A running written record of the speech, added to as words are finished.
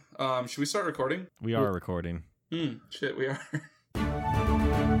Should we start recording? We are recording. Shit, we are.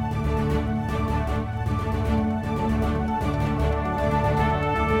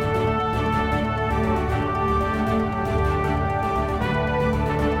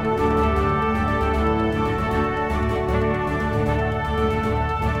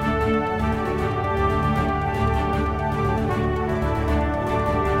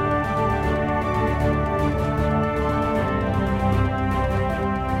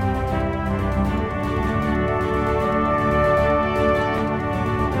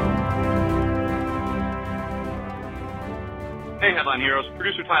 Hey, Headline Heroes,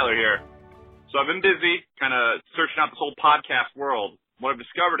 producer Tyler here. So I've been busy kind of searching out this whole podcast world. What I've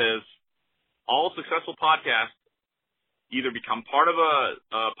discovered is all successful podcasts either become part of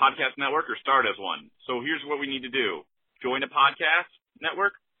a podcast network or start as one. So here's what we need to do. Join a podcast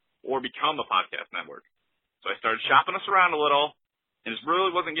network or become a podcast network. So I started shopping us around a little, and it really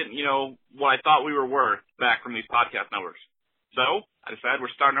wasn't getting, what I thought we were worth back from these podcast networks. So I decided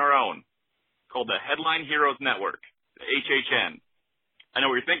we're starting our own, called the Headline Heroes Network. HHN. I know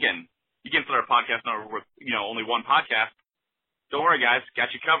what you're thinking. You can start a podcast network with, only one podcast. Don't worry, guys.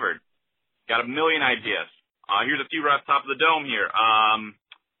 Got you covered. Got a million ideas. Here's a few right off the top of the dome here.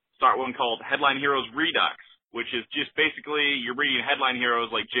 Start one called Headline Heroes Redux, which is just basically you're reading headline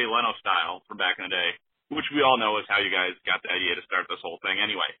heroes like Jay Leno style from back in the day, which we all know is how you guys got the idea to start this whole thing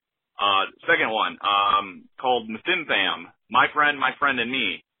anyway. Second one, called McFimFam, My Friend, and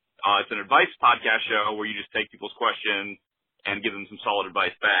Me. It's an advice podcast show where you just take people's questions and give them some solid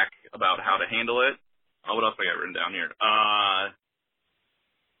advice back about how to handle it. What else I got written down here?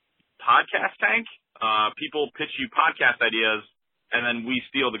 Podcast Tank. People pitch you podcast ideas, and then we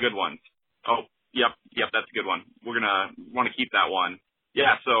steal the good ones. Oh, yep, that's a good one. We're going to want to keep that one.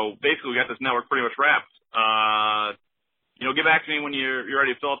 Yeah, so basically we got this network pretty much wrapped. Get back to me when you're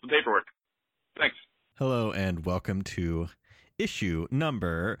ready to fill out the paperwork. Thanks. Hello and welcome to issue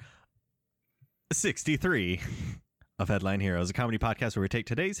number 63 of Headline Heroes, a comedy podcast where we take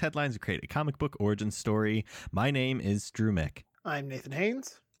today's headlines and create a comic book origin story. My name is Drew Mick. I'm Nathan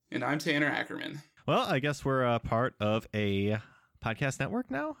Haynes. And I'm Tanner Ackerman. Well, I guess we're a part of a podcast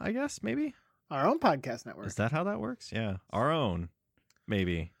network now, I guess, maybe? Our own podcast network. Is that how that works? Yeah, our own,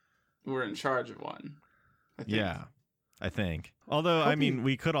 maybe. We're in charge of one, I think. Yeah, I think. Although,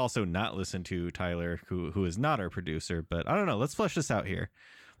 we could also not listen to Tyler, who is not our producer, but I don't know. Let's flesh this out here.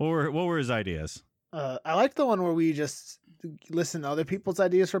 What were his ideas? I like the one where we just listen to other people's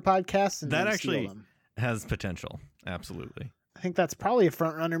ideas for podcasts and that then actually steal them. Has potential. Absolutely. I think that's probably a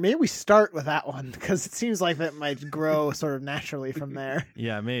front runner. Maybe we start with that one because it seems like that might grow sort of naturally from there.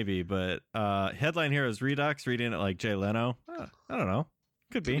 Yeah, maybe. But Headline Heroes Redux, reading it like Jay Leno. I don't know.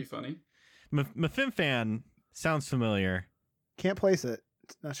 Could be funny. McFimFan sounds familiar. Can't place it.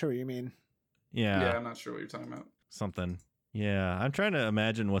 Not sure what you mean. Yeah, I'm not sure what you're talking about. Something. Yeah, I'm trying to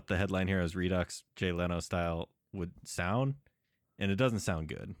imagine what the Headline Heroes Redux Jay Leno style would sound, and it doesn't sound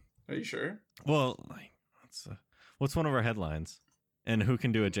good. Are you sure? Well, what's one of our headlines, and who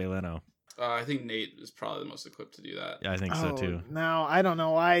can do a Jay Leno? I think Nate is probably the most equipped to do that. Yeah, I think so too. No, I don't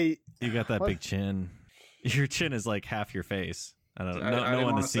know why. You got that big chin. Your chin is like half your face. I don't know. No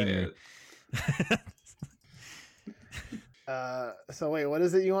one has seen you. So wait, what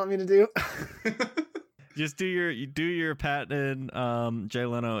is it you want me to do? Just do your Patton Jay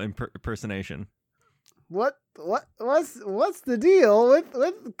Leno impersonation. What's the deal with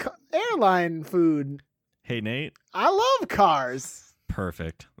airline food? Hey Nate, I love cars.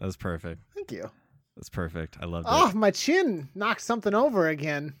 Perfect. That's perfect. Thank you. That's perfect. I love that. Oh, my chin knocked something over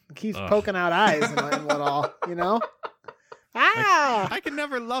again. It keeps poking out eyes and what all, Ah! I can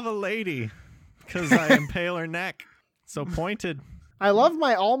never love a lady because I impale her neck. So pointed. I love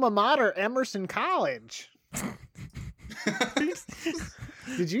my alma mater, Emerson College.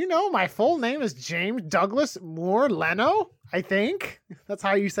 Did you know my full name is James Douglas Moore Leno? I think that's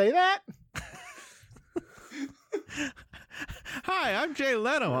how you say that. Hi, I'm Jay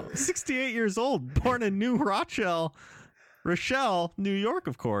Leno. I'm 68 years old, born in New Rochelle, New York,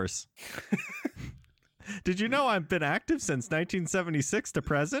 of course. Did you know I've been active since 1976 to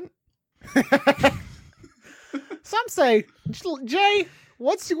present? Some say, Jay,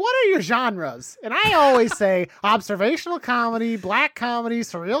 what are your genres? And I always say observational comedy, black comedy,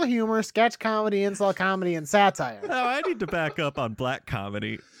 surreal humor, sketch comedy, insult comedy, and satire. No, I need to back up on black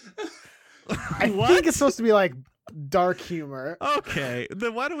comedy. I think it's supposed to be like dark humor. Okay,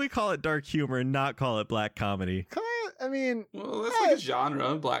 then why do we call it dark humor and not call it black comedy? I mean, well, that's like a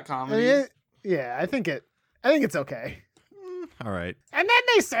genre, black comedy. I think it's okay. All right. And then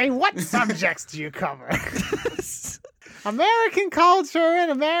they say, what subjects do you cover? American culture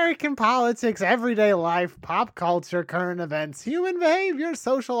and American politics, everyday life, pop culture, current events, human behavior,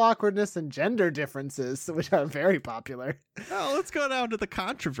 social awkwardness, and gender differences, which are very popular. Oh, let's go down to the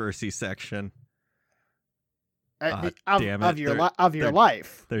controversy section. Of damn it. your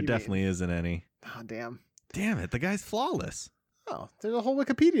life. There you definitely mean. isn't any. Oh, damn. Damn it, the guy's flawless. Oh, there's a whole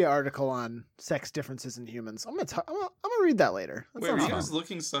Wikipedia article on sex differences in humans. I'm gonna read that later. That Wait, were sounds you fun. guys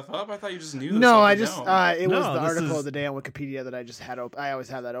looking stuff up? I thought you just knew this. No, stuff I to just know. it was No, the this article is- of the day on Wikipedia that I just had open. I always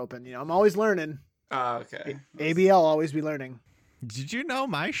have that open. You know, I'm always learning. Okay. ABL always be learning. Did you know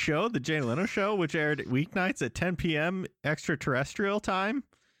my show, The Jay Leno Show, which aired weeknights at 10 p.m. extraterrestrial time?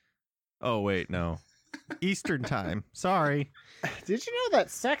 Oh, wait, no. Eastern time. Sorry. Did you know that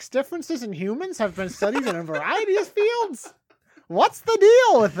sex differences in humans have been studied in a variety of fields? What's the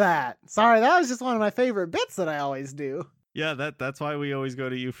deal with that? Sorry, that was just one of my favorite bits that I always do. Yeah, that's why we always go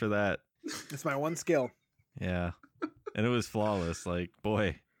to you for that. It's my one skill. Yeah. And it was flawless. Like,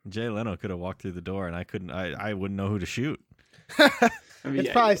 boy, Jay Leno could have walked through the door and I wouldn't know who to shoot. I mean, It's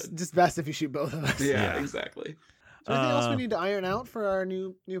yeah, probably you would. just best if you shoot both of us. Yeah, Yeah. exactly. Is there anything else we Uh, need to iron out for our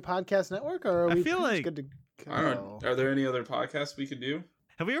new podcast network, or are I we feel pretty like- good to go? I don't know. Are there any other podcasts we could do?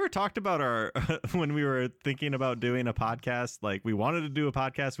 Have we ever talked about our when we were thinking about doing a podcast? Like, we wanted to do a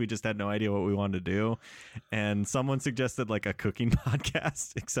podcast, we just had no idea what we wanted to do, and someone suggested like a cooking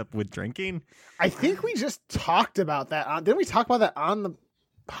podcast, except with drinking. I think we just talked about that. Didn't we talk about that on the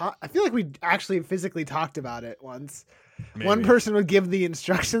I feel like we actually physically talked about it once. One Maybe. person would give the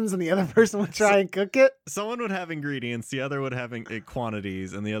instructions and the other person would try and cook it. Someone would have ingredients, the other would have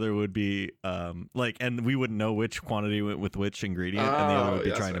quantities, and the other would be and we wouldn't know which quantity went with which ingredient, and the other Oh, would be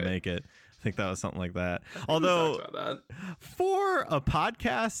that's trying to right. make it. I think that was something like that. We Although talked about for a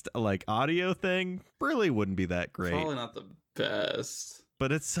podcast like audio thing, really wouldn't be that that. great. Probably not the best.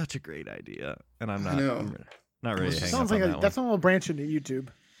 But it's such a great idea, and I'm I not know. I'm not ready Well, to hang Sounds up like on that that's one. when we'll branch into YouTube.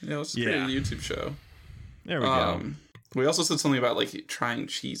 Yeah, let's just Yeah. create a YouTube show. There we go. We also said something about like trying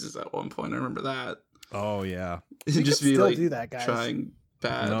cheeses at one point. I remember that. Oh yeah. We Just could be still like do that, guys. trying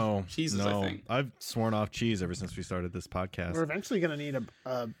bad No cheeses. No, I think. I've sworn off cheese ever since we started this podcast. We're eventually going to need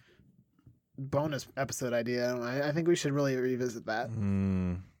a bonus episode idea. I think we should really revisit that.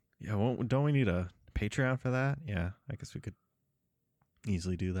 Yeah, well, don't we need a Patreon for that? Yeah, I guess we could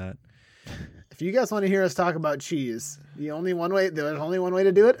easily do that. If you guys want to hear us talk about cheese, there's only one way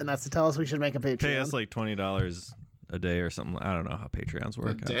to do it, and that's to tell us we should make a Patreon. Pay us like $20 a day or something. I don't know how Patreons A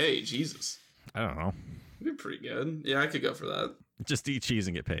work. day, Jesus. I don't know. That'd be pretty good. Yeah, I could go for that. Just eat cheese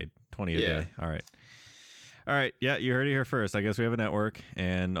and get paid 20 a Yeah. day. All right. Yeah, you heard it here first. I guess we have a network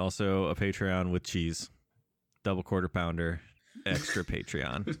and also a Patreon with cheese, double quarter pounder, extra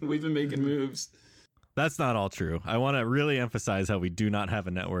Patreon. We've been making moves. That's not all true. I want to really emphasize how we do not have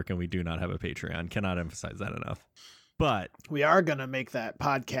a network and we do not have a Patreon. Cannot emphasize that enough. But We are going to make that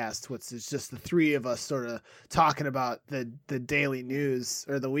podcast, which is just the three of us sort of talking about the daily news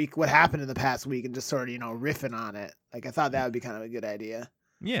or the week, what happened in the past week, and just sort of, riffing on it. Like, I thought that would be kind of a good idea.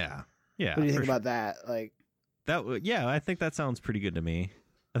 yeah. What do you think for about that? Like, yeah, I think that sounds pretty good to me.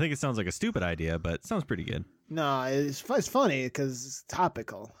 I think it sounds like a stupid idea, but it sounds pretty good. no, it's funny because it's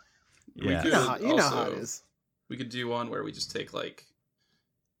topical. Yeah. We You could know how it also- is. We could do one where we just take like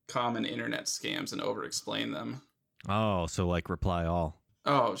common internet scams and over-explain them. Oh, so like reply all.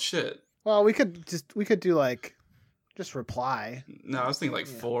 Oh shit! Well, we could do like just reply No, I was thinking like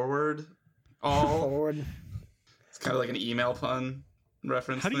Yeah. forward. All. forward. It's kind of like an email pun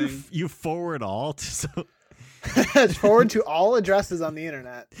reference How do thing. you forward all to so Forward to all addresses on the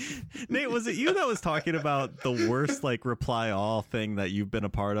internet. Nate, was it you that was talking about the worst like reply all thing that you've been a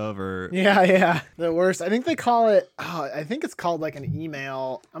part of or Yeah. The worst. I think they call it. Oh, I think it's called like an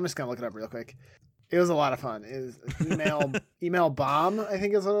email. I'm just gonna look it up real quick. It was a lot of fun. It was email bomb. I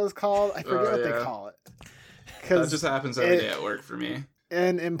think is what it was called. I forget Oh, what yeah. they call it. That Because just happens every it- day at work for me.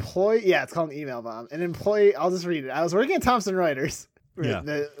 an employee. Yeah, it's called an email bomb. An employee. I'll just read it. I was working at Thomson Reuters, Yeah.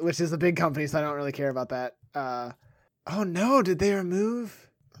 which is a big company, so I don't really care about that. Oh no! Did they remove?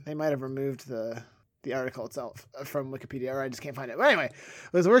 They might have removed the article itself from Wikipedia, or I just can't find it. But anyway,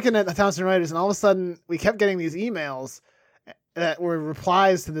 I was working at the Thomson Reuters, and all of a sudden we kept getting these emails that were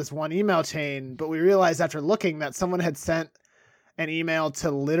replies to this one email chain. But we realized after looking that someone had sent an email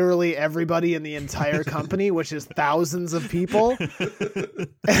to literally everybody in the entire company, which is thousands of people,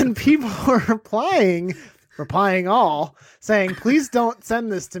 and people were replying all, saying, "Please don't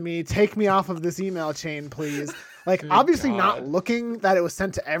send this to me. Take me off of this email chain, please." Like, Good obviously not God. looking that it was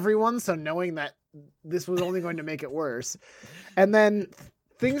sent to everyone, so knowing that this was only going to make it worse. And then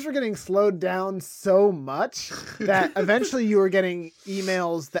things were getting slowed down so much that eventually you were getting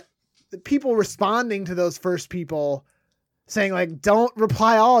emails that people responding to those first people saying like, "Don't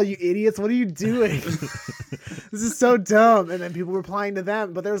reply all, you idiots! What are you doing? This is so dumb." And then people replying to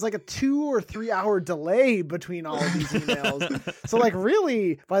them, but there was like a 2 or 3 hour delay between all of these emails. So like,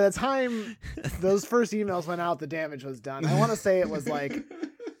 really, by the time those first emails went out, the damage was done. I want to say it was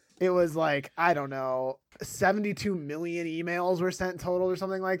like I don't know, 72 million emails were sent total or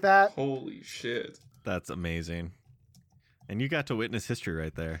something like that. Holy shit. That's amazing. And you got to witness history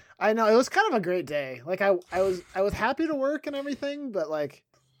right there. I know, it was kind of a great day. Like I was happy to work and everything, but like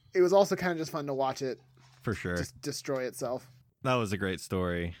it was also kind of just fun to watch it For sure. just destroy itself. That was a great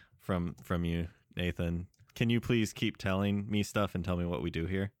story from you, Nathan. Can you please keep telling me stuff and tell me what we do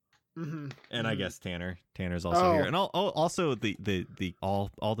here? Mm-hmm. And I guess Tanner's also here, and also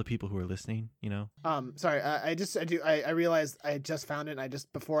all the people who are listening. You know. Sorry, I realized I just found it. And I'm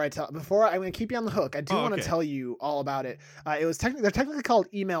gonna keep you on the hook. I do want to tell you all about it. They're technically called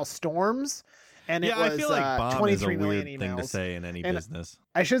email storms, and it was I feel like bomb 23 is a million weird emails. thing to say in any business.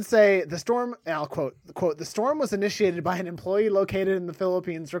 I should say the storm. And I'll quote: "The storm was initiated by an employee located in the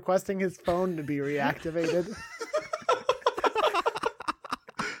Philippines requesting his phone to be reactivated."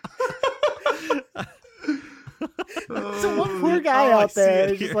 So one poor guy out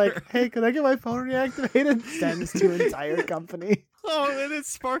there is just like, "Hey, can I get my phone reactivated?" Sends to entire company. Oh, and it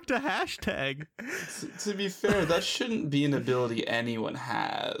sparked a hashtag. To be fair, that shouldn't be an ability anyone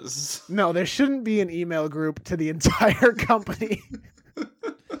has. No, there shouldn't be an email group to the entire company.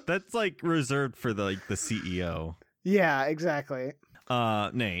 That's like reserved for the CEO. Yeah, exactly.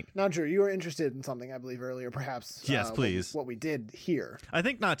 Nate. Now, Drew, you were interested in something, I believe, earlier, perhaps. Yes, please. What we did here. I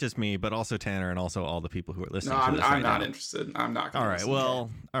think not just me, but also Tanner and also all the people who are listening. No, to this I'm right not now. interested. I'm not. All right. Well, all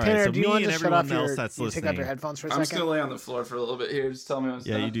right. Tanner, So do you me want and to shut off everyone else that's listening. take off your headphones for a I'm just second? gonna lay on the floor for a little bit here. Just tell me when it's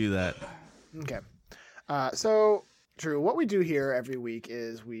Yeah, done. you do that. Okay. So, Drew, what we do here every week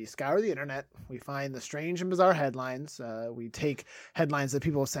is we scour the internet. We find the strange and bizarre headlines. We take headlines that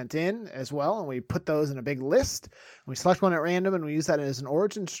people have sent in as well, and we put those in a big list. We select one at random, and we use that as an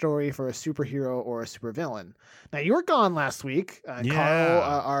origin story for a superhero or a supervillain. Now, you were gone last week. Carl,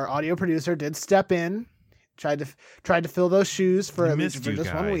 our audio producer, did step in, tried to fill those shoes for at least for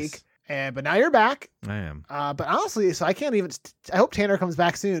just 1 week. But now you're back. I am. But honestly, so I can't even. I hope Tanner comes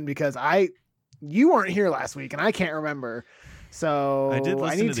back soon because you weren't here last week, and I can't remember. So I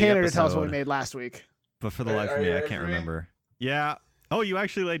need Tanner to tell us what we made last week. But for the life of me, I can't remember. Yeah. Oh, you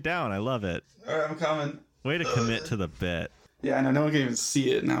actually laid down. I love it. All right, I'm coming. Way to commit to the bit. Yeah, I know. No one can even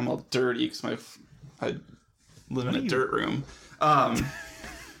see it. Now I'm all dirty because I live in a dirt room.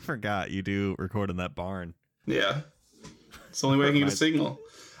 Forgot you do record in that barn. Yeah. It's the only way I can get a signal.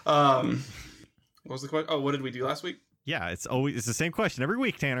 What was the question? Oh, what did we do last week? Yeah, it's the same question every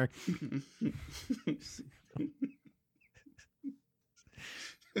week, Tanner.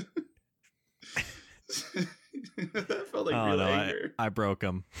 That felt like real anger. I broke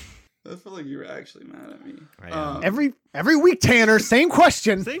him. That felt like you were actually mad at me. Every week, Tanner, same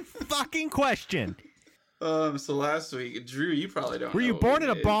question. Same fucking question. So last week, Drew, you probably don't. Were know you what born we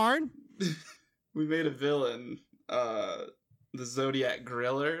in a made. barn? We made a villain, the Zodiac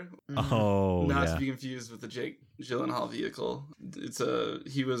Griller. Oh, Not yeah. to be confused with the Jake Gyllenhaal vehicle.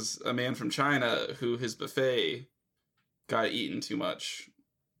 He was a man from China who his buffet got eaten too much.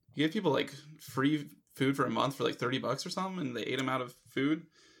 He gave people like free food for a month for like $30 or something, and they ate him out of food.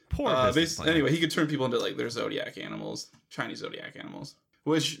 Poor business plan. Anyway, he could turn people into like their zodiac animals, Chinese zodiac animals.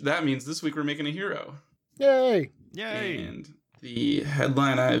 Which that means this week we're making a hero. Yay! Yay! And the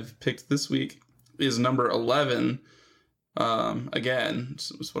headline I've picked this week is number 11. Again,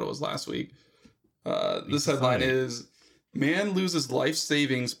 it's what it was last week. This headline is: Man loses life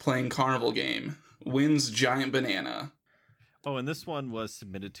savings playing carnival game, wins giant banana. Oh, and this one was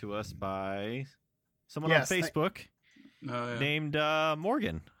submitted to us by someone Yes, on Facebook Oh, yeah. named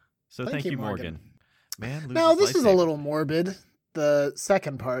Morgan. So thank you, Morgan. Man loses Now, this life is a savings. little morbid. The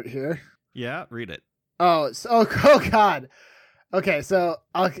second part here. Yeah, read it. Oh, God. Okay, so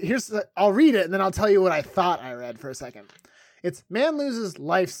I'll read it and then I'll tell you what I thought I read for a second. It's man loses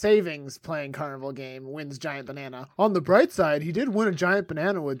life savings playing carnival game, wins giant banana. On the bright side, he did win a giant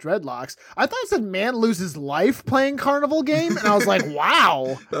banana with dreadlocks. I thought it said man loses life playing carnival game, and I was like,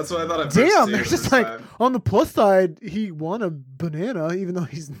 wow. That's what I thought. Damn, they're just like, on the plus side, he won a banana even though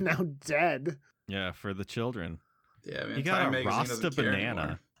he's now dead. Yeah, for the children. Yeah, man. He got Time a magazine Rasta doesn't care banana.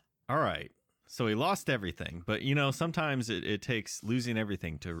 anymore. All right. So he lost everything, but sometimes it takes losing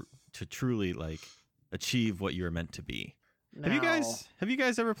everything to truly like achieve what you were meant to be. Now, Have you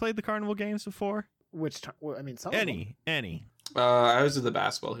guys ever played the carnival games before? Some of them. Any. I was at the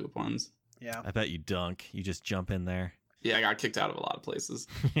basketball hoop ones. Yeah. I bet you dunk. You just jump in there. Yeah, I got kicked out of a lot of places.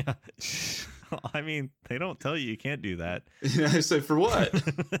 Yeah. I mean, they don't tell you can't do that. I say, for what?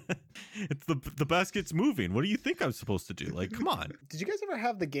 It's the basket's moving. What do you think I'm supposed to do? Like, come on. Did you guys ever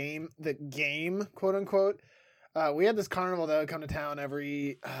have the game, quote unquote? We had this carnival that would come to town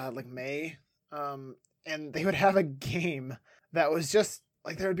every like May, and they would have a game that was just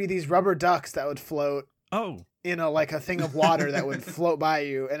like there would be these rubber ducks that would float Oh, in a thing of water that would float by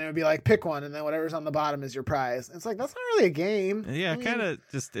you, and it would be like pick one, and then whatever's on the bottom is your prize. It's like that's not really a game. yeah, I mean, kind of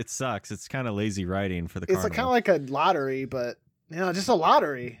just it sucks. It's kind of lazy writing for the It's carnival. kind of like a lottery, but just a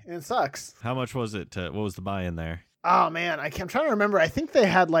lottery, and it sucks. How much was it? What was the buy-in there? Oh man, I'm trying to remember. I think they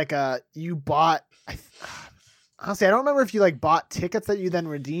had you bought. Honestly, I don't remember if you bought tickets that you then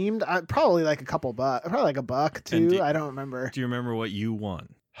redeemed. Probably like a couple bucks, probably like $1 And too. I don't remember. Do you remember what you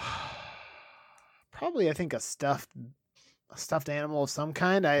won? Probably, I think a stuffed animal of some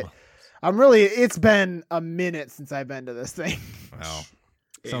kind. It's been a minute since I've been to this thing. Wow.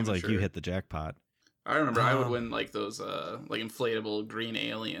 Sounds like you hit the jackpot. I remember I would win those inflatable green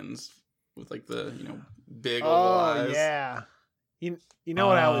aliens with the big oval eyes. Oh yeah, you know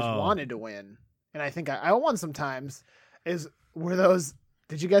what I always wanted to win, and I think I won sometimes. Were those?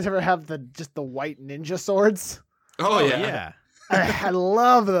 Did you guys ever have the white ninja swords? Oh yeah. I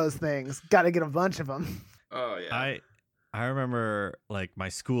love those things. Got to get a bunch of them. Oh yeah. I remember my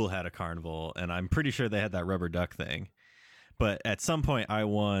school had a carnival, and I'm pretty sure they had that rubber duck thing. But at some point, I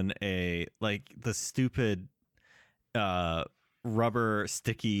won the stupid rubber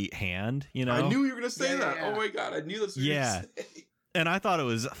sticky hand. I knew you were gonna say that. Yeah. Oh my god, I knew that's what you were gonna say. And I thought it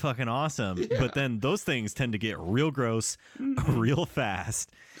was fucking awesome. Yeah. But then those things tend to get real gross real fast.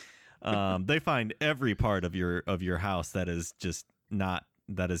 They find every part of your house that is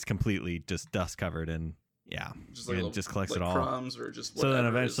completely just dust covered, and just collects it all. Crumbs or just so then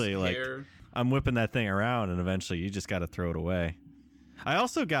whatever, eventually hair. I'm whipping that thing around, and eventually you just got to throw it away. I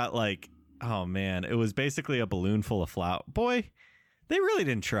also got oh man, it was basically a balloon full of flour. Boy, they really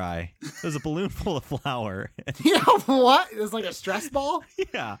didn't try. It was a balloon full of flour. You know what? It was like a stress ball.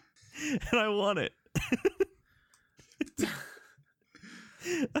 Yeah, and I won it.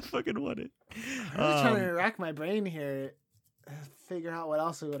 I fucking won it. I'm just trying to rack my brain here, figure out what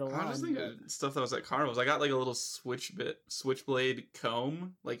else we would have won. I'm just thinking of stuff that was at carnivals. I got a little switchblade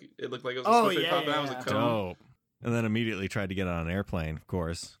comb. It looked like it was a switchblade comb, but that was a comb. Dope. And then immediately tried to get on an airplane, of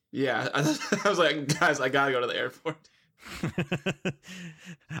course. Yeah, I was like, guys, I gotta go to the airport.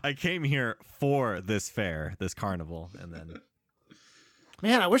 I came here for this fair, this carnival, and then...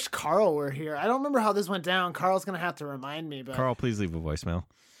 Man, I wish Carl were here. I don't remember how this went down. Carl's going to have to remind me. But Carl, please leave a voicemail.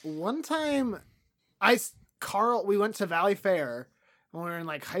 one time, we went to Valley Fair when we were in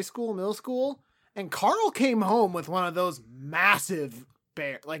high school, middle school, and Carl came home with one of those massive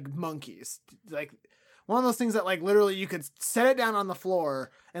monkeys. One of those things that literally you could set it down on the floor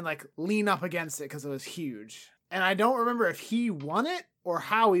and lean up against it because it was huge. And I don't remember if he won it or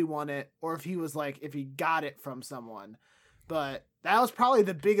how he won it, or if he was if he got it from someone. But that was probably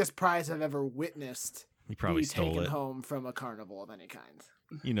the biggest prize I've ever witnessed. He probably be stole taken it. home from a carnival of any kind.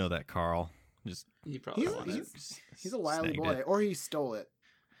 You know that Carl. He probably won it. He's a wily snagged boy, it. or he stole it.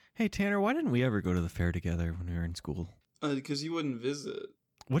 Hey Tanner, why didn't we ever go to the fair together when we were in school? Because you wouldn't visit.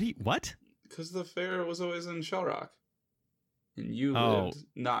 What? Because the fair was always in Shell Rock, and you Oh. lived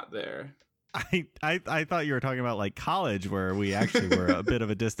not there. I thought you were talking about college, where we actually were a bit of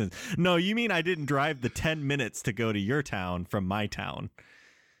a distance. No, you mean I didn't drive the 10 minutes to go to your town from my town?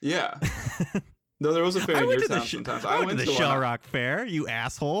 Yeah. No, there was a fair in your town sometimes. I went to the Shell one. Rock Fair, you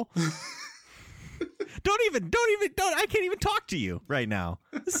asshole. Don't even, I can't even talk to you right now.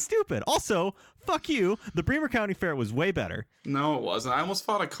 This is stupid. Also, fuck you. The Bremer County Fair was way better. No, it wasn't. I almost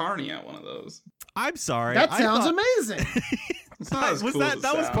fought a carny at one of those. I'm sorry. That sounds amazing. It's not as was cool as it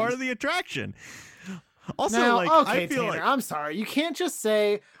that was part sounds. of the attraction. Also, Now, I feel Tanner, I'm sorry. You can't just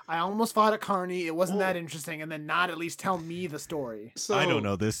say, I almost fought a carny, it wasn't that interesting, and then not at least tell me the story. So, I don't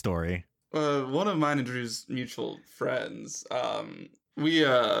know this story. One of mine and Drew's mutual friends, we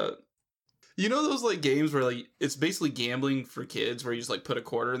you know those games where it's basically gambling for kids, where you just put a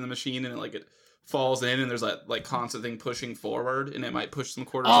quarter in the machine and it falls in, and there's that constant thing pushing forward, and it might push some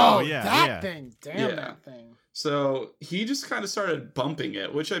quarters Oh, out. yeah, that yeah. thing. Damn Yeah. that thing. So he just kind of started bumping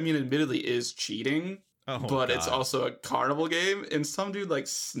it, which I mean, admittedly is cheating, Oh, but it's God. also a carnival game. And some dude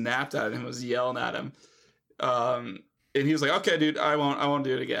snapped at him and was yelling at him. And he was like, "Okay, dude, I won't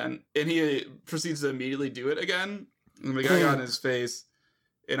do it again." And he proceeds to immediately do it again. And the guy got in his face,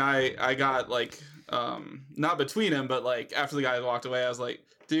 and I got not between him, but after the guy walked away, I was like,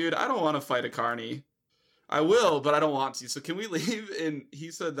 "Dude, I don't want to fight a carny. I will, but I don't want to. So can we leave?" And he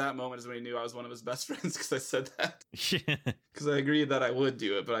said that moment is when he knew I was one of his best friends, because I said that. Because I agreed that I would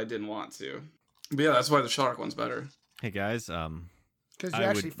do it, but I didn't want to. But yeah, that's why the shark one's better. Hey guys, Because you I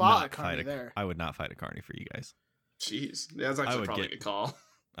actually would fought a not carny fight there. I would not fight a carny for you guys. Jeez, yeah, that's actually would probably get- a good call.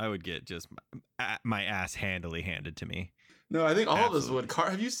 I would get just my ass handily handed to me. No, I think all of us Absolutely. would.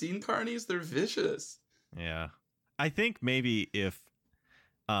 Have you seen carnies? They're vicious. Yeah. I think maybe if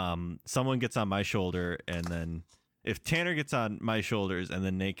someone gets on my shoulder and then if Tanner gets on my shoulders and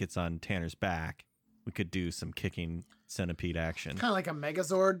then Nate gets on Tanner's back, we could do some kicking centipede action. Kind of like a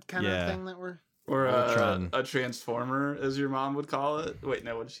Megazord kind Yeah. of thing that we're. Or Ultron. a transformer, as your mom would call it. Wait,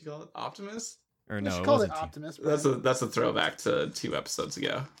 no, what did she call it? Optimus? Or She no, it called it wasn't. Optimus Prime. That's a throwback to 2 episodes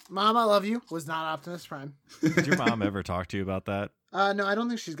ago. Mom, I love you. Was not Optimus Prime. Did your mom ever talk to you about that? No, I don't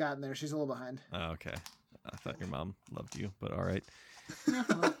think she's gotten there. She's a little behind. Oh, okay. I thought your mom loved you, but all right. Yeah,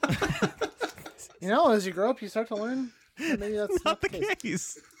 well, you know, as you grow up, you start to learn. that Maybe that's Not the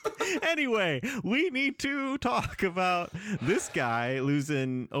case. Anyway, we need to talk about this guy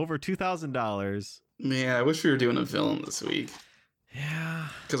losing over $2,000. Man, I wish we were doing a villain this week. Yeah.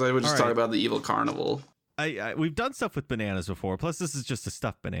 Because I would just All talk right. about the evil carnival. We've done stuff with bananas before. Plus, this is just a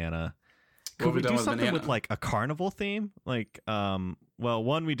stuffed banana. What Could have we we done do with something banana? with like a carnival theme? Like, well,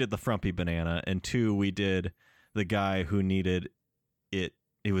 one, we did the frumpy banana, and two, we did the guy who needed it.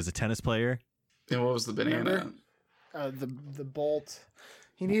 He was a tennis player. And what was the banana? Remember? The bolt.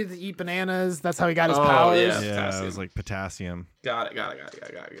 He needed to eat bananas. That's how he got his Oh, powers. yeah. Yeah, it potassium. was like potassium. Got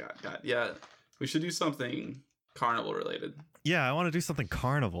it. Yeah, we should do something carnival related. Yeah, I want to do something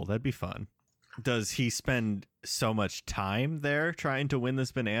carnival. That'd be fun. Does he spend so much time there trying to win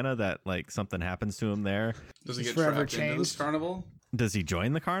this banana that like something happens to him there? Does he He's get forever trapped into this changed. carnival? Does he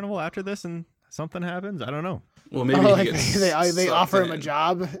join the carnival after this and something happens? I don't know. Well, maybe Oh, he like gets they sucked offer him a in.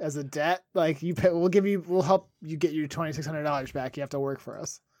 job as a debt. Like we'll help you get your $2,600 back. You have to work for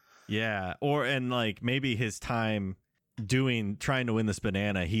us. Yeah, and like maybe his time trying to win this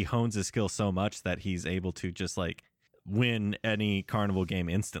banana, he hones his skill so much that he's able to just like win any carnival game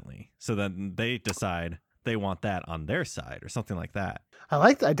instantly. So then they decide they want that on their side or something like that.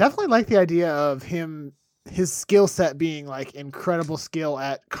 I definitely like the idea of his skill set being like incredible skill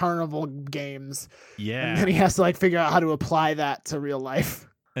at carnival games. And then Yeah. he has to like figure out how to apply that to real life.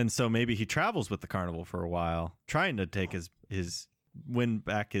 And so maybe he travels with the carnival for a while, trying to take his win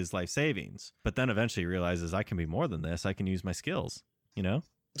back his life savings, but then eventually realizes I can be more than this. I can use my skills, you know?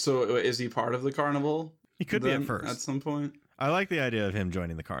 So is he part of the carnival? He could be then, at first. At some point. I like the idea of him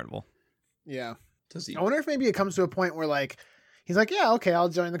joining the carnival. Yeah. Does he? I wonder if maybe it comes to a point where like he's like, yeah, okay, I'll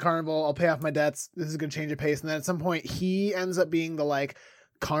join the carnival. I'll pay off my debts. This is a good change of pace. And then at some point he ends up being the like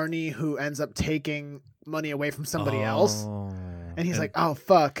carny who ends up taking money away from somebody else. Oh. And he's like, oh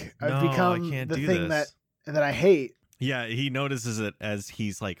fuck, I've No, become I can't the do thing this. that I hate. Yeah, he notices it as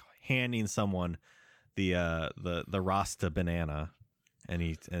he's like handing someone the Rasta banana, and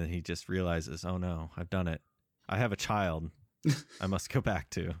he just realizes, oh no, I've done it. I have a child. I must go back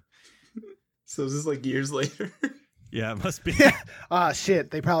to. So is this like years later? Yeah, it must be. Ah,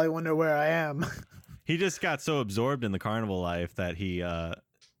 shit, they probably wonder where I am. He just got so absorbed in the carnival life that he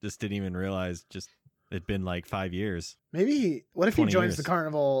just didn't even realize it'd been like 5 years. Maybe what if he 20 joins years. the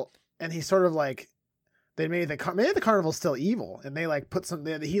carnival and he's sort of like maybe the carnival's still evil and they like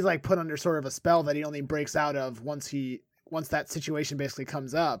he's like put under sort of a spell that he only breaks out of once that situation basically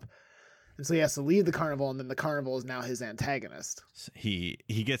comes up. And so he has to leave the carnival, and then the carnival is now his antagonist. He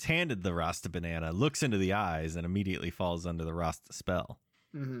gets handed the Rasta banana, looks into the eyes, and immediately falls under the Rasta spell.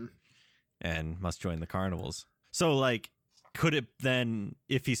 Mm-hmm. And must join the carnivals. So, like, could it then,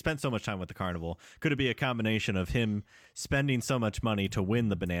 if he spent so much time with the carnival, could it be a combination of him spending so much money to win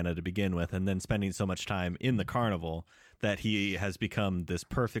the banana to begin with, and then spending so much time in the carnival that he has become this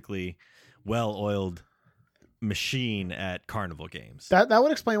perfectly well-oiled machine at carnival games? That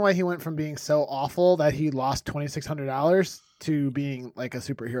would explain why he went from being so awful that he lost $2,600 to being like a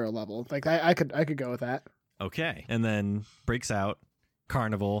superhero level. Like I could go with that. Okay. And then breaks out,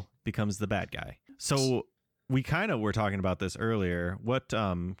 carnival becomes the bad guy. So we kind of were talking about this earlier. What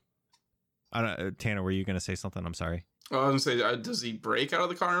Tanner, were you going to say something? I'm sorry. I was gonna say, does he break out of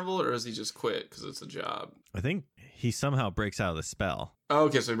the carnival or does he just quit because it's a job? I think he somehow breaks out of the spell. Oh,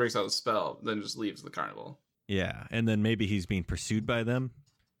 okay, so he breaks out the spell, then just leaves the carnival. Yeah. And then maybe he's being pursued by them.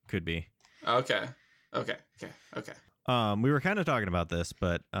 Could be. Okay. We were kind of talking about this,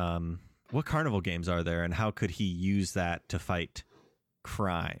 but what carnival games are there and how could he use that to fight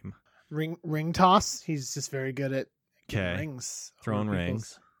crime? Ring toss. He's just very good at Okay. rings. over Throwing people's-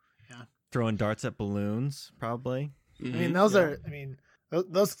 rings. Yeah. Throwing darts at balloons, probably. I mean,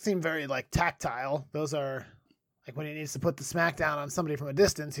 those seem very like tactile. Those are Like when he needs to put the smackdown on somebody from a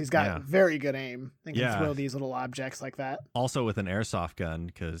distance, he's got very good aim and can throw these little objects like that. Also with an airsoft gun,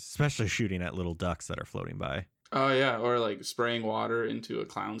 because especially shooting at little ducks that are floating by. Oh yeah, or like spraying water into a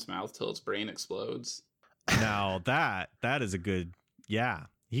clown's mouth till its brain explodes. Now that is a good,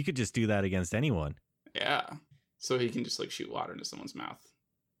 he could just do that against anyone. Yeah, so he can just like shoot water into someone's mouth.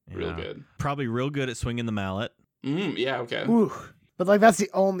 Real good. Probably real good at swinging the mallet. Yeah, okay. Ooh. But like that's the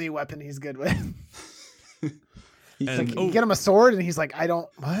only weapon he's good with. And you get him a sword and he's like, I don't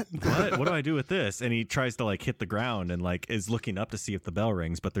what do I do with this? And he tries to like hit the ground and like is looking up to see if the bell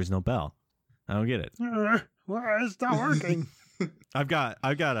rings, but there's no bell. I don't get it. Why is it not working? I've got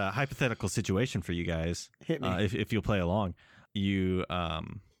a hypothetical situation for you guys. Hit me. If you'll play along. You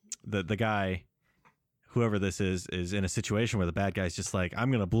the guy, whoever this is in a situation where the bad guy's just like,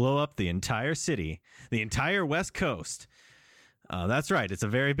 I'm gonna blow up the entire city, the entire West Coast. That's right, it's a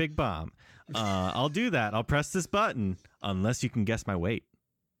very big bomb. I'll do that. I'll press this button unless you can guess my weight.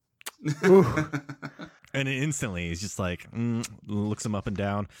 And instantly he's just like, looks him up and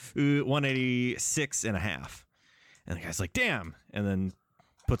down, 186 and a half. And the guy's like, damn. And then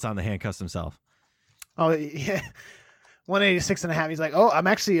puts on the handcuffs himself. Oh, yeah. 186 and a half. He's like, oh, I'm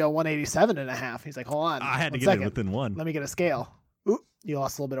actually a 187 and a half. He's like, hold on. I had to get it within one. Let me get a scale. Ooh, you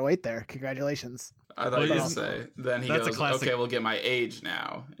lost a little bit of weight there. Congratulations. I thought you were going to say, then he goes, okay, we'll get my age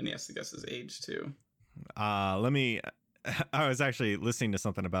now. And he has to guess his age too. I was actually listening to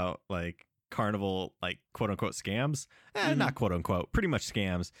something about like carnival, like quote unquote scams. Not quote unquote, pretty much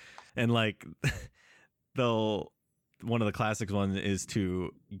scams. And like one of the classic ones is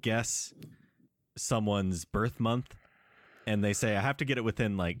to guess someone's birth month. And they say, I have to get it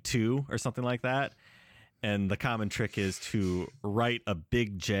within like 2 or something like that. And the common trick is to write a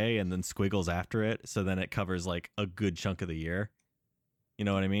big J and then squiggles after it. So then it covers like a good chunk of the year. You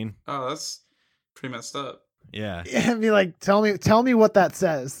know what I mean? Oh, that's pretty messed up. Yeah. Yeah, be like, tell me what that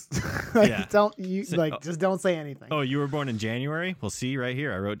says. Like, yeah. Just don't say anything. Oh, you were born in January? Well, see right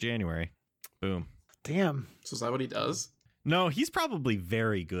here. I wrote January. Boom. Damn. So is that what he does? No, he's probably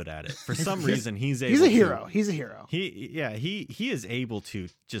very good at it. For some reason, he's able. He's a hero. He's a hero. He is able to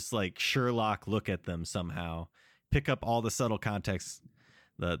just like Sherlock look at them somehow, pick up all the subtle context,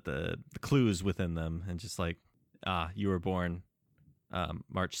 the clues within them, and just like, you were born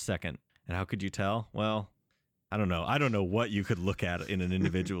March 2nd. And how could you tell? Well, I don't know. I don't know what you could look at in an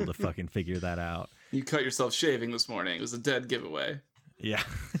individual to fucking figure that out. You cut yourself shaving this morning. It was a dead giveaway. Yeah.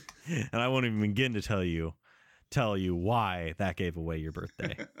 And I won't even begin to tell you why that gave away your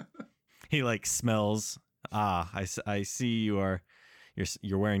birthday. He like smells. I see you're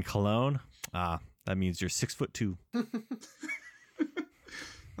wearing cologne. That means you're 6'2".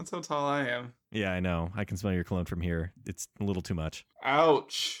 That's how tall I am. Yeah, I know. I can smell your cologne from here. It's a little too much.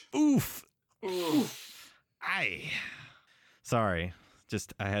 Ouch. Oof. Aye. Sorry.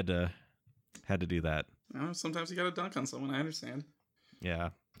 Just I had to do that. Oh, sometimes you gotta dunk on someone. I understand. Yeah.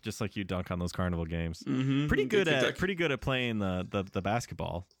 Just like you dunk on those carnival games. Mm-hmm. Pretty good at playing the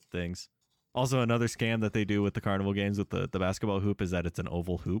basketball things. Also, another scam that they do with the carnival games with the basketball hoop is that it's an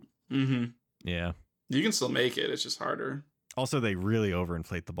oval hoop. Mm-hmm. Yeah. You can still make it. It's just harder. Also, they really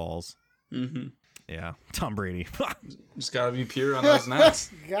overinflate the balls. Mm-hmm. Yeah. Tom Brady. Just gotta be pure on those nets.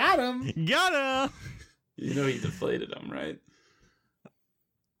 Got him. Got him. You know he deflated them, right?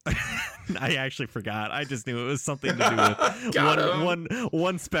 I actually forgot. I just knew it was something to do with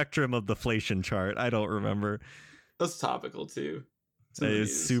one spectrum of the deflation chart. I don't remember. That's topical too. It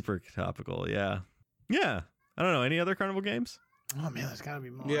is super topical. Yeah. Yeah. I don't know. Any other carnival games? Oh man, there's gotta be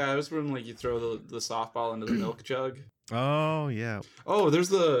more. Yeah, it was when like you throw the softball into the milk jug. Oh yeah. Oh, there's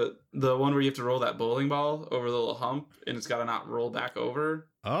the one where you have to roll that bowling ball over the little hump, and it's got to not roll back over.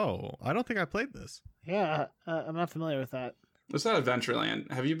 Oh, I don't think I played this. Yeah, I'm not familiar with that. It's not Adventureland.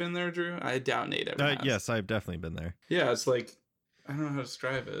 Have you been there, Drew? I doubt Nate ever has. Yes, I've definitely been there. Yeah, it's like, I don't know how to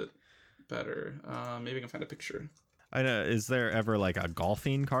describe it better. Maybe I can find a picture. I know. Is there ever like a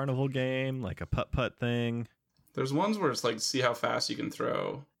golfing carnival game, like a putt-putt thing? There's ones where it's like, see how fast you can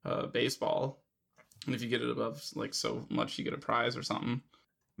throw a baseball. And if you get it above like so much, you get a prize or something.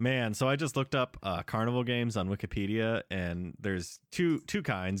 Man, so I just looked up carnival games on Wikipedia, and there's two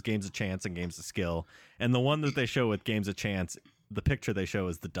kinds, games of chance and games of skill. And the one that they show with games of chance, the picture they show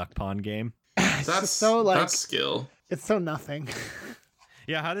is the duck pond game. That's skill. It's so nothing.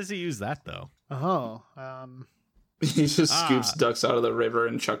 Yeah, how does he use that though? Oh, He just scoops ducks out of the river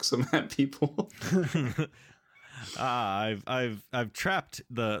and chucks them at people. I've trapped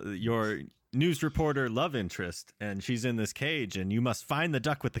your news reporter love interest, and she's in this cage, and you must find the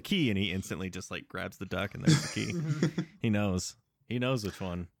duck with the key. And he instantly just like grabs the duck, and there's the key. He knows which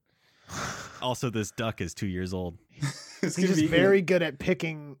one. Also, this duck is 2 years old. It's He's just convenient. very good at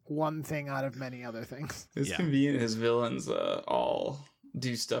picking one thing out of many other things. It's Yeah. convenient his villains all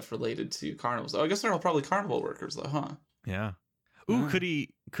do stuff related to carnivals. Oh, I guess they're all probably carnival workers though, huh? Yeah. Ooh, Ah. could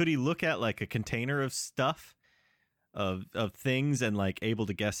he look at like a container of stuff of things and like able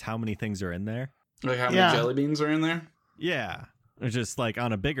to guess how many things are in there? Like how many Yeah. jelly beans are in there? Yeah. Or just like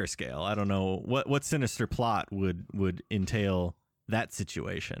on a bigger scale. I don't know what sinister plot would entail that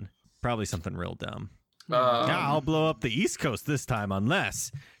situation. Probably something real dumb. Yeah, I'll blow up the East Coast this time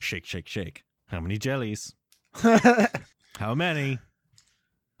unless shake, shake, shake. How many jellies? How many?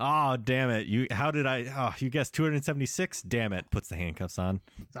 Oh, damn it. You guessed 276? Damn it. Puts the handcuffs on.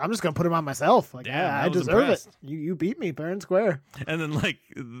 I'm just gonna put him on myself. Like, Damn, yeah, I I was deserve impressed. it. You beat me fair and square. And then like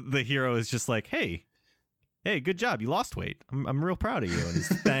the hero is just like, hey, good job. You lost weight. I'm real proud of you. And he's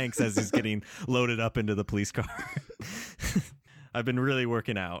thanks as he's getting loaded up into the police car. I've been really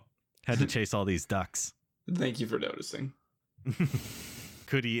working out. Had to chase all these ducks. Thank you for noticing.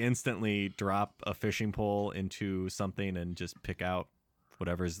 Could he instantly drop a fishing pole into something and just pick out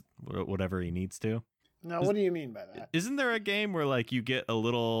whatever he needs to? No, what do you mean by that? Isn't there a game where like you get a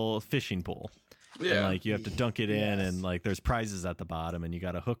little fishing pole and Yeah. like you have to dunk it in Yes. and like there's prizes at the bottom and you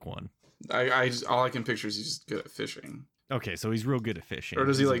got to hook one? I just all I can picture is he's just good at fishing. Okay, so he's real good at fishing. Or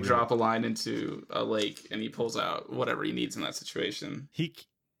does he He's a like real- drop a line into a lake and he pulls out whatever he needs in that situation?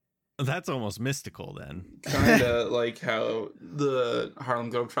 That's almost mystical then. Kind of like how the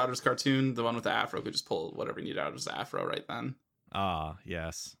Harlem Globetrotters cartoon, the one with the afro, could just pull whatever he needed out of his afro right then. Ah,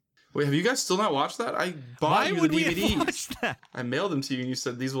 yes. Wait, have you guys still not watched that? I bought Why you would the we have DVDs. watched that? I mailed them to you and you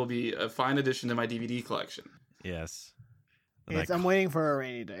said these will be a fine addition to my DVD collection. Yes. And I'm waiting for a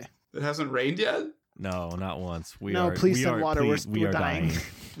rainy day. It hasn't rained yet? No, not once. No, please send water. Please, We're dying.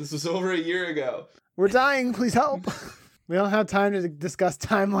 This was over a year ago. We're dying. Please help. We don't have time to discuss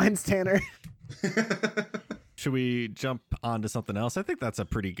timelines, Tanner. Should we jump on to something else? I think that's a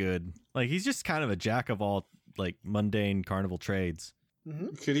pretty good. Like he's just kind of a jack of all like mundane carnival trades.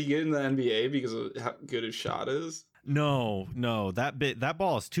 Could he get in the NBA because of how good his shot is? No, that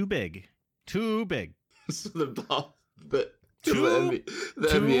ball is too big. Too big. So the ball, the Too-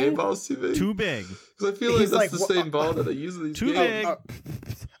 NBA ball's too big. Too big. Because I feel like He's that's like, the "What- same ball that I use in these Too games. big.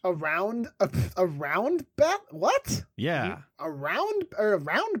 A round bat? What? Yeah. A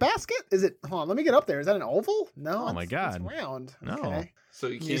round basket? Is it? Hold on, let me get up there. Is that an oval? No. Oh my God. It's round. No. Okay. So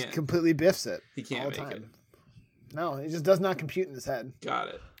he He just can't. completely biffs it. He can't all the make it. time. No, it just does not compute in his head. Got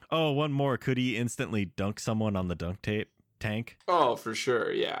it. Oh, one more. Could he instantly dunk someone on the dunk tank? Oh, for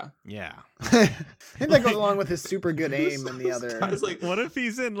sure. Yeah. Yeah. I think that goes along with his super good aim and the This other. guy's like, What if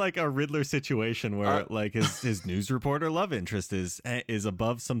he's in like a Riddler situation where like his news reporter love interest is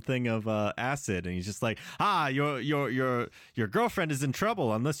above something of acid and he's just like, your girlfriend is in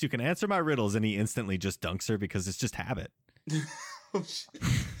trouble unless you can answer my riddles, and he instantly just dunks her because it's just habit. oh, shit.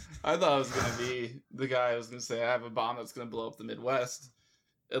 I thought I was gonna be the guy who was gonna say I have a bomb that's gonna blow up the Midwest,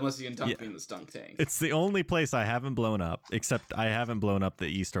 unless you can dunk me in this dunk tank. It's the only place I haven't blown up, except I haven't blown up the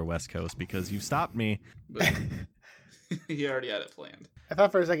East or West Coast because you stopped me. But he already had it planned. I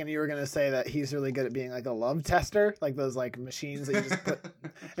thought for a second you were gonna say that he's really good at being like a love tester, like those like machines that you just put,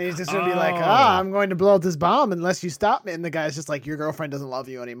 and he's just gonna be like, Oh. I'm going to blow up this bomb unless you stop me. And the guy's just like, your girlfriend doesn't love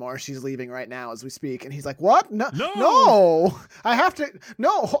you anymore. She's leaving right now as we speak. And he's like, what? No, I have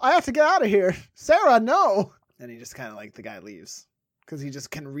to get out of here, Sarah. No. And he just kind of like the guy leaves because he just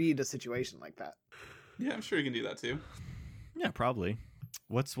can read a situation like that. Yeah, I'm sure you can do that too. Yeah, probably.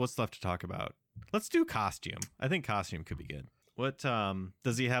 What's left to talk about? Let's do costume. I think costume could be good. What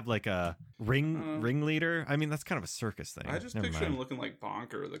does he have, like a ringleader? I mean, that's kind of a circus thing. I just Never picture him mind. looking like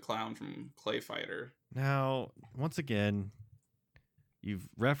Bonker, the clown from Clay Fighter. Now, once again, you've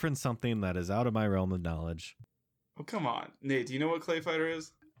referenced something that is out of my realm of knowledge. Oh, come on. Nate, do you know what Clay Fighter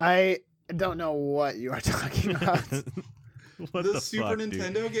is? I don't know what you are talking about. What the the Super fuck, dude?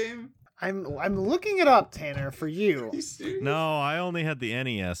 Nintendo game? I'm looking it up, Tanner, for you. Are you serious? No, I only had the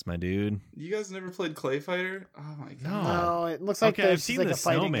NES, my dude. You guys never played Clay Fighter? Oh my god. No. No, it looks like Okay, I've there's seen like the a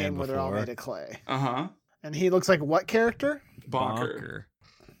fighting Snowman game where they're all before. made of clay. Uh-huh. And he looks like what character? Bonker.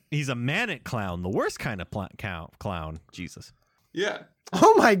 He's a manic clown, the worst kind of clown. Jesus. Yeah.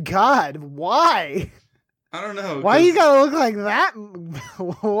 Oh my god, why? I don't know. Why you gotta look like that?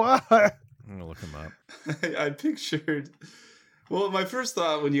 What? I'm gonna look him up. I pictured. Well, my first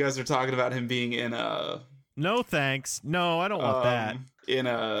thought when you guys were talking about him being in a No thanks. No, I don't want that. in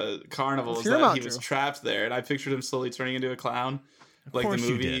a carnival is Sure that not he was true. trapped there, and I pictured him slowly turning into a clown, Of like the course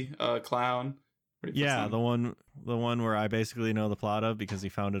you movie Clown. where he puts Yeah, on- the one where I basically know the plot of because he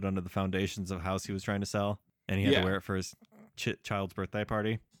found it under the foundations of a house he was trying to sell, and he had Yeah. to wear it for his child's birthday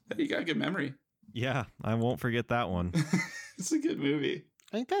party. Hey, you got a good memory. Yeah, I won't forget that one. It's a good movie.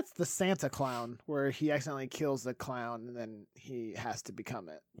 I think that's the Santa clown, where he accidentally kills the clown and then he has to become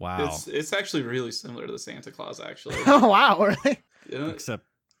it. Wow. It's actually really similar to the Santa Claus, actually. Oh wow, really? You know, Except,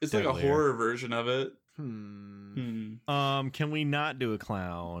 it's like a deadlier. horror version of it. can we not do a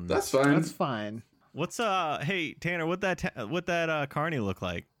clown? That's fine. That's fine. What's hey Tanner, what that Carney look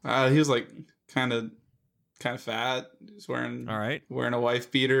like? He was like kind of fat. He's wearing All right. wearing a wife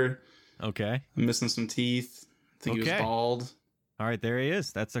beater, Okay. missing some teeth. I think he Okay. was bald. All right, there he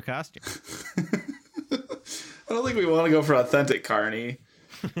is. That's the costume. I don't think we want to go for authentic Carney.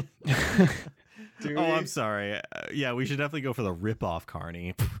 Do Oh, we? I'm sorry. Yeah, we should definitely go for the rip-off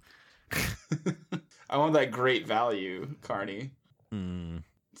Carney. I want that great value Carney. Hmm.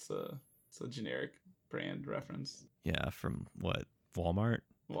 It's a generic brand reference. Yeah, from what? Walmart?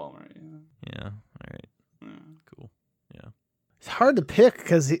 Walmart, yeah. Yeah. All right. Yeah. Cool. It's hard to pick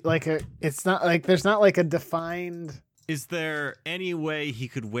because it's not like there's not like a defined. Is there any way he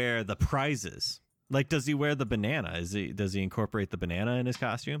could wear the prizes? Like, does he wear the banana? Does he incorporate the banana in his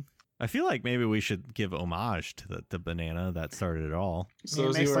costume? I feel like maybe we should give homage to the banana that started it all. So He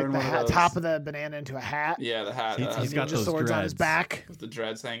is he makes like wearing the one of those? top of the banana into a hat. Yeah, the hat. He's got Ninja those swords on his dreads. back. with the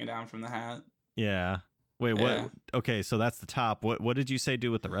dreads hanging down from the hat. Yeah. Wait, Yeah. what? Okay, so that's the top. What did you say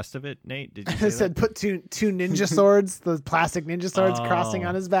do with the rest of it, Nate? Did you I say said that? put two ninja swords, the plastic ninja swords crossing Oh.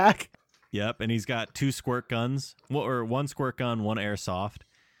 on his back. Yep, and he's got 2 squirt guns. Or 1 squirt gun, 1 airsoft.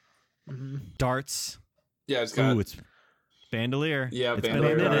 Darts. Yeah, it's got. Ooh, it's bandolier. Yeah, It's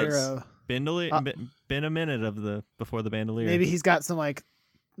bandolier been a minute. darts. Hero. Been a minute before the bandolier. Maybe he's got some like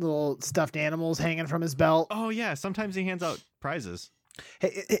little stuffed animals hanging from his belt. Oh yeah, sometimes he hands out prizes.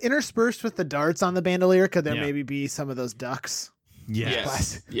 Hey, interspersed with the darts on the bandolier, could there Yeah. maybe be some of those ducks? Yes.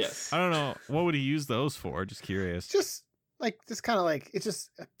 Yes. Yes. I don't know. What would he use those for? Just curious. Just kind of like it's just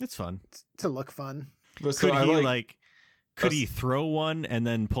It's fun. to look fun. But so Could I he like could he throw one and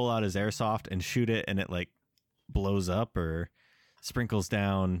then pull out his airsoft and shoot it and it like blows up or sprinkles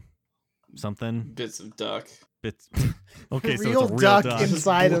down something? bits of duck. Bits. Okay, so real it's a real duck duck.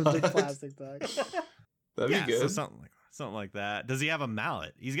 inside of the Blood. plastic duck. That'd Yeah, be good. so something like that. Does he have a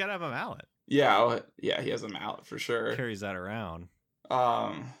mallet? He's got to have a mallet. Yeah, yeah, he has a mallet for sure. Carries that around.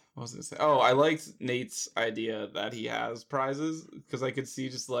 What was I gonna say? Oh, I liked Nate's idea that he has prizes because I could see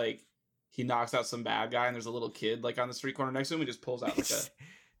just like he knocks out some bad guy and there's a little kid like on the street corner next to him. He just pulls out like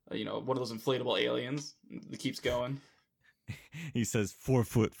one of those inflatable aliens that keeps going. He says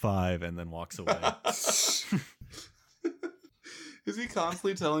 4'5" and then walks away. Is he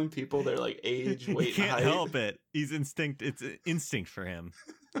constantly telling people their like age, weight, He can't height? help it. He's instinct. It's instinct for him.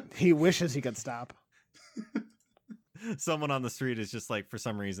 He wishes he could stop. Someone on the street is just like, for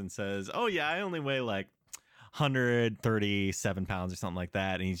some reason, says, "Oh yeah, I only weigh like 137 pounds or something like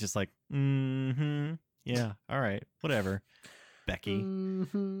that," and he's just like, "Mm-hmm, yeah, all right, whatever, Becky."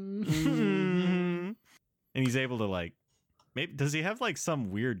 Mhm. Mhm. And he's able to like, maybe does he have like some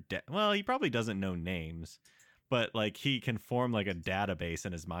weird? Well, he probably doesn't know names, but like he can form like a database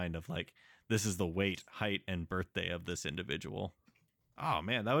in his mind of like, this is the weight, height, and birthday of this individual. Oh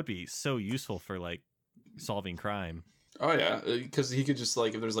man, that would be so useful for like solving crime. Oh yeah, because he could just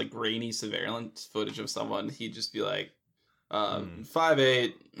like if there's like grainy surveillance footage of someone, he'd just be like,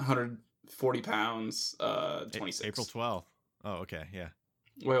 5'8", 140 pounds, 26. April 12th. Oh, okay, yeah.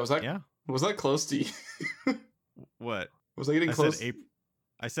 Wait, was that Yeah. was that close to you? What? Was I getting I close? said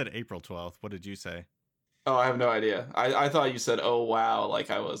I said April 12th. What did you say? Oh, I have no idea. I thought you said, "Oh wow,"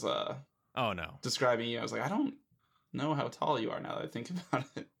 like I was Oh no. describing you. I was like, I don't know how tall you are now that I think about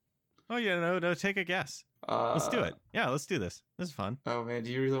it. Oh yeah, no. Take a guess. Let's do it. Yeah, let's do this. This is fun. Oh man,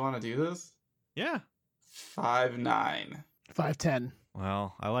 do you really want to do this? Yeah. 5'9". 5'10".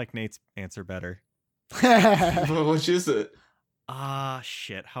 Well, I like Nate's answer better. Which is it?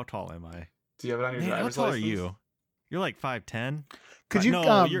 Shit. How tall am I? Do you have it on your Man, how driver's tall license? are you? You're like 5'10". Could you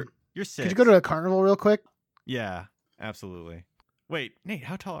No, you're 6. could you go to a carnival real quick? Yeah, absolutely. Wait, Nate,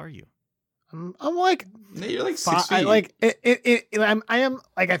 how tall are you? I'm like Nate, you're like 6 I feet. like I am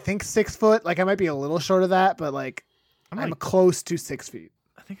like I think 6 foot. Like I might be a little short of that, but like I'm I'm like, close to 6 feet.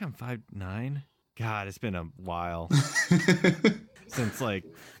 I think I'm 5'9". God, it's been a while since like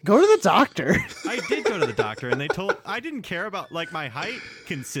Go to the doctor. I did go to the doctor and they told I didn't care about like my height,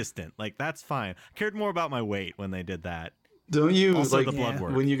 consistent. Like that's fine. I cared more about my weight when they did that. Don't you Also like the blood Yeah.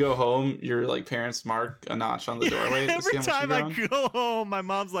 work. when you go home, your like parents mark a notch on the doorway? to see Every how much time you've I go home, my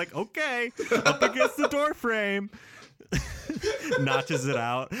mom's like, "Okay, up against the door frame." Notches it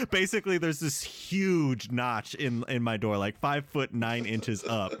out. Basically, there's this huge notch in my door, like 5'9"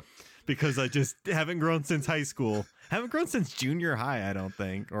 up, because I just haven't grown since high school, Haven't grown since junior high, I don't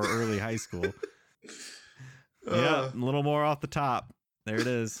think, or early high school. Yeah, a little more off the top. There it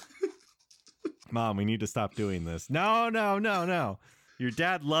is. Mom, we need to stop doing this. No. Your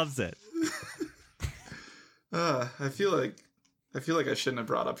dad loves it. I feel like I shouldn't have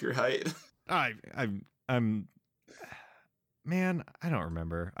brought up your height. I'm man, I don't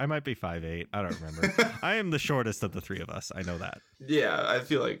remember. I might be 5'8". I don't remember. I am the shortest of the three of us. I know that. Yeah, I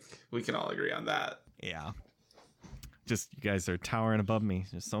feel like we can all agree on that. Yeah. Just you guys are towering above me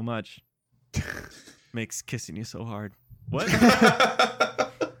just so much. Makes kissing you so hard. What?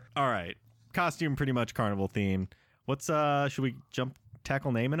 All right. Costume pretty much carnival themed. What's should we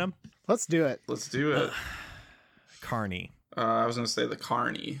tackle naming them? Let's do it. Let's do it. Carney. I was gonna say the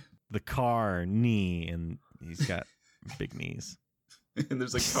Carney. The Carney, and he's got big knees. And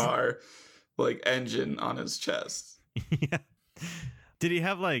there's a car like engine on his chest. Yeah. Did he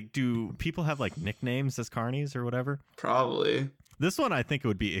have do people have nicknames as Carnies or whatever? Probably. This one I think it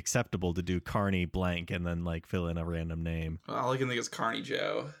would be acceptable to do Carney blank and then fill in a random name. All I can think is Carney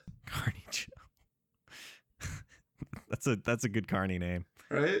Joe. Carney Joe. That's a good Carney name.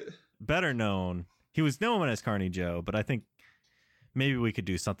 Right? Better known. He was known as Carney Joe, but I think maybe we could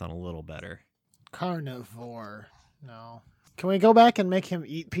do something a little better. Carnivore. No. Can we go back and make him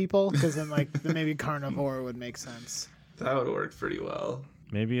eat people? Because then maybe carnivore would make sense. That would work pretty well.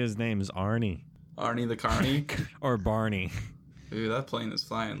 Maybe his name is Arnie. Arnie the Carney? Or Barney. Ooh, that plane is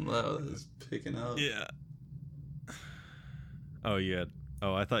flying low. It's picking up. Yeah. Oh, yeah.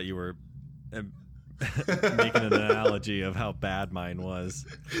 Oh, I thought you were making an analogy of how bad mine was.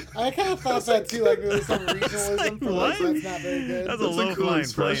 I kind of thought that too. There was some regionalism for what? that's not very good. That's a low cool flying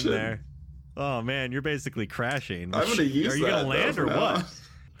expression. plane there. Oh man, you're basically crashing. I'm gonna use Are you that, gonna land though, or for what?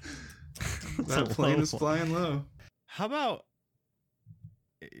 now. That plane is flying low. How about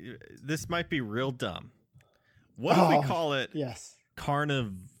this? Might be real dumb. What if we call it Yes.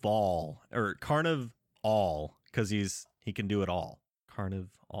 Carnival or Carnival? Because he can do it all.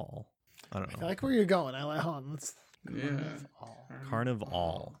 Carnival. I don't know. I like where you're going. Hold on. Let's. Yeah.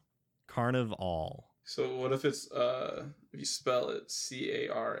 Carnival. Carnival. So what if it's if you spell it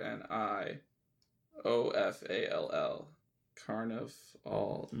CarniOFALL?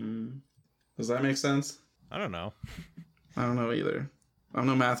 Carnival. Does that make sense? I don't know. I don't know either. I'm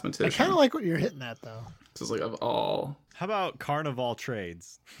no mathematician. I kind of like what you're hitting at though. It's like of all. How about Carnival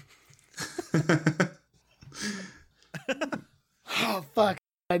Trades? Oh fuck!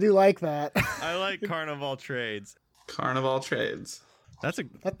 I do like that. I like Carnival Trades. Carnival Trades. That's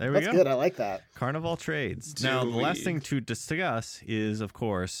That's go. good. I like that. Carnival Trades. Now, the last thing to discuss is, of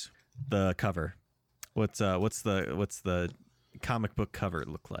course, the cover. What's the comic book cover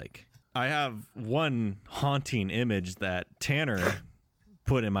look like? I have one haunting image that Tanner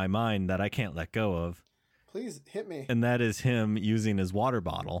put in my mind that I can't let go of, Please hit me. and that is him using his water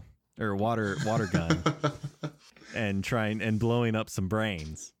bottle or water gun and blowing up some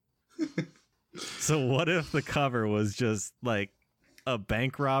brains. So what if the cover was just a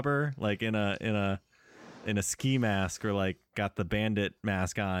bank robber, in a ski mask, or got the bandit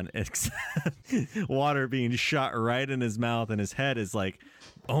mask on, except water being shot right in his mouth and his head is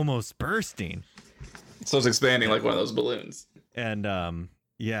almost bursting. So it's expanding like one of those balloons. And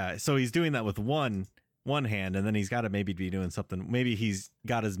yeah, so he's doing that with one hand, and then he's got to maybe be doing something. Maybe he's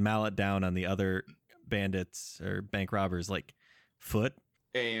got his mallet down on the other bandits or bank robbers foot,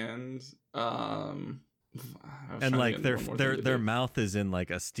 And their mouth is in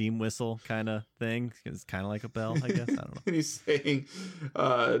a steam whistle kind of thing. It's kind of like a bell, I guess. I don't know. And he's saying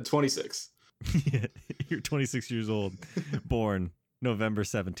 26. Yeah, you're 26 years old, born November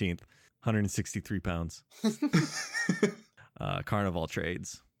 17th, 163 pounds. Carnival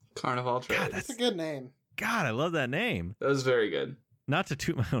Trades. Carnival Trades. God, That's a good name. God, I love that name. That was very good. Not to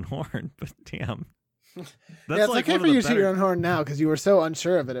toot my own horn, but damn. That's Yeah, it's okay one for of the you to toot your own horn now because you were so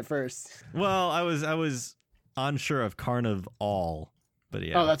unsure of it at first. Well, I was unsure of Carnival, but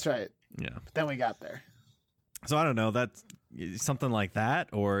yeah. Oh, that's right. Yeah. But then we got there. So I don't know. That's something like that,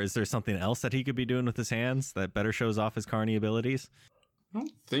 or is there something else that he could be doing with his hands that better shows off his Carney abilities? I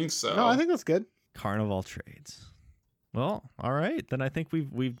don't think so. No, I think that's good. Carnival Trades. Well, all right, then I think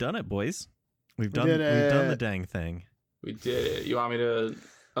we've done it, boys. We've done did the it. dang thing. We did it. You want me to?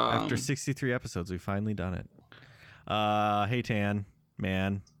 After 63 episodes, we've finally done it. Hey Tan,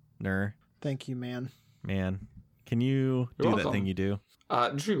 man, Thank you, man. can you do You're that welcome. thing you do?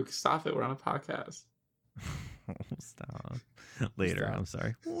 Drew, stop it. We're on a podcast. Stop. Later, I'm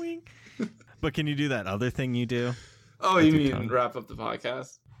sorry. Wink. But can you do that other thing you do? Oh, With you your mean tongue. wrap up the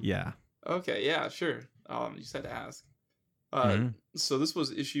podcast? Yeah. Okay, yeah, sure. You said to ask. Mhm. So this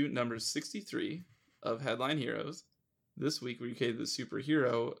was issue number 63 of Headline Heroes. this week we created the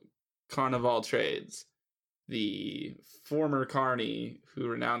superhero Carnival Trades, the former carny who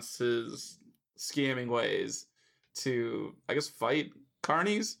renounced his scamming ways to, I guess, fight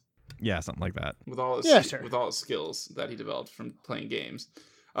carnies. Yeah, something like that. With all his with all his skills that he developed from playing games.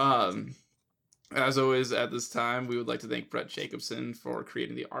 As always, at this time, we would like to thank Brett Jacobson for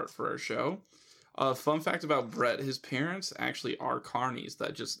creating the art for our show. Fun fact about Brett, his parents actually are carnies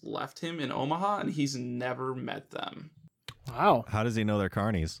that just left him in Omaha, and he's never met them. Wow. How does he know they're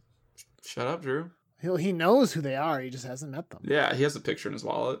carnies? Shut up, Drew. He knows who they are. He just hasn't met them. Yeah, he has a picture in his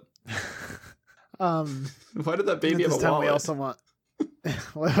wallet. Why did that baby have a time wallet? We also want...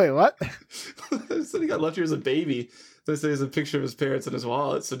 Wait, what? He said he got left here as a baby. They say there's a picture of his parents in his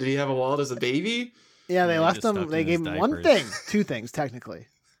wallet. So did he have a wallet as a baby? Yeah, they left him. They gave him one thing, two things technically: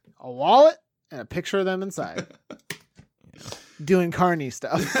 a wallet and a picture of them inside, doing carny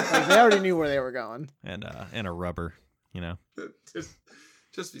stuff. Like, they already knew where they were going. And a rubber, you know.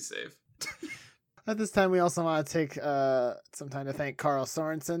 Just be safe. At this time, we also want to take some time to thank Carl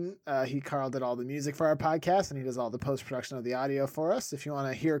Sorensen. Carl did all the music for our podcast, and he does all the post-production of the audio for us. If you want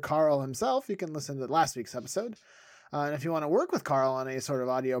to hear Carl himself, you can listen to last week's episode. And if you want to work with Carl on a sort of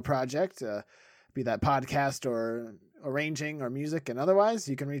audio project, be that podcast or arranging or music and otherwise,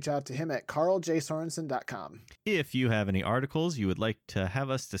 you can reach out to him at carljsorensen.com. If you have any articles you would like to have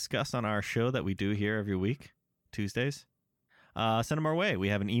us discuss on our show that we do here every week, Tuesdays, send them our way. We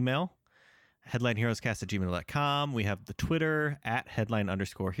have an email, headlineheroescast@gmail.com. We have the Twitter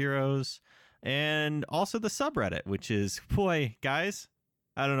 @headline_heroes, and also the subreddit, which is, boy, guys,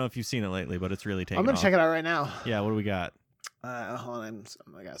 I don't know if you've seen it lately, but it's really taken I'm going off. to check it out right now. Yeah, what do we got? Hold on,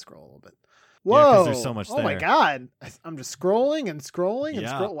 I got to scroll a little bit. Yeah, Whoa! 'cause there's so much Oh my there. God! I'm just scrolling and scrolling and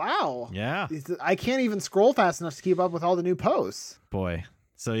Yeah. scroll. Wow! Yeah, I can't even scroll fast enough to keep up with all the new posts. boy.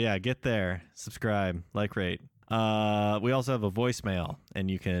 So yeah, get there, subscribe, like, rate. We also have a voicemail,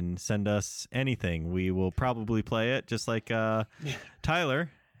 and you can send us anything. We will probably play it, just like Tyler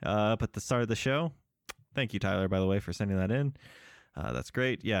up at the start of the show. Thank you, Tyler, by the way, for sending that in. That's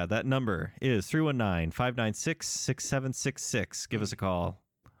great. Yeah, that number is 319-596-6766. Give us a call.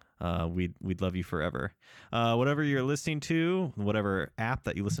 We'd love you forever. Whatever you're listening to, whatever app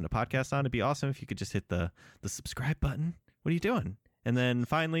that you listen to podcasts on, it'd be awesome if you could just hit the subscribe button. What are you doing? And then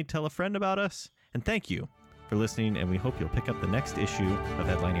finally tell a friend about us. And thank you for listening, and we hope you'll pick up the next issue of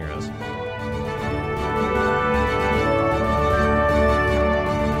Headline Heroes.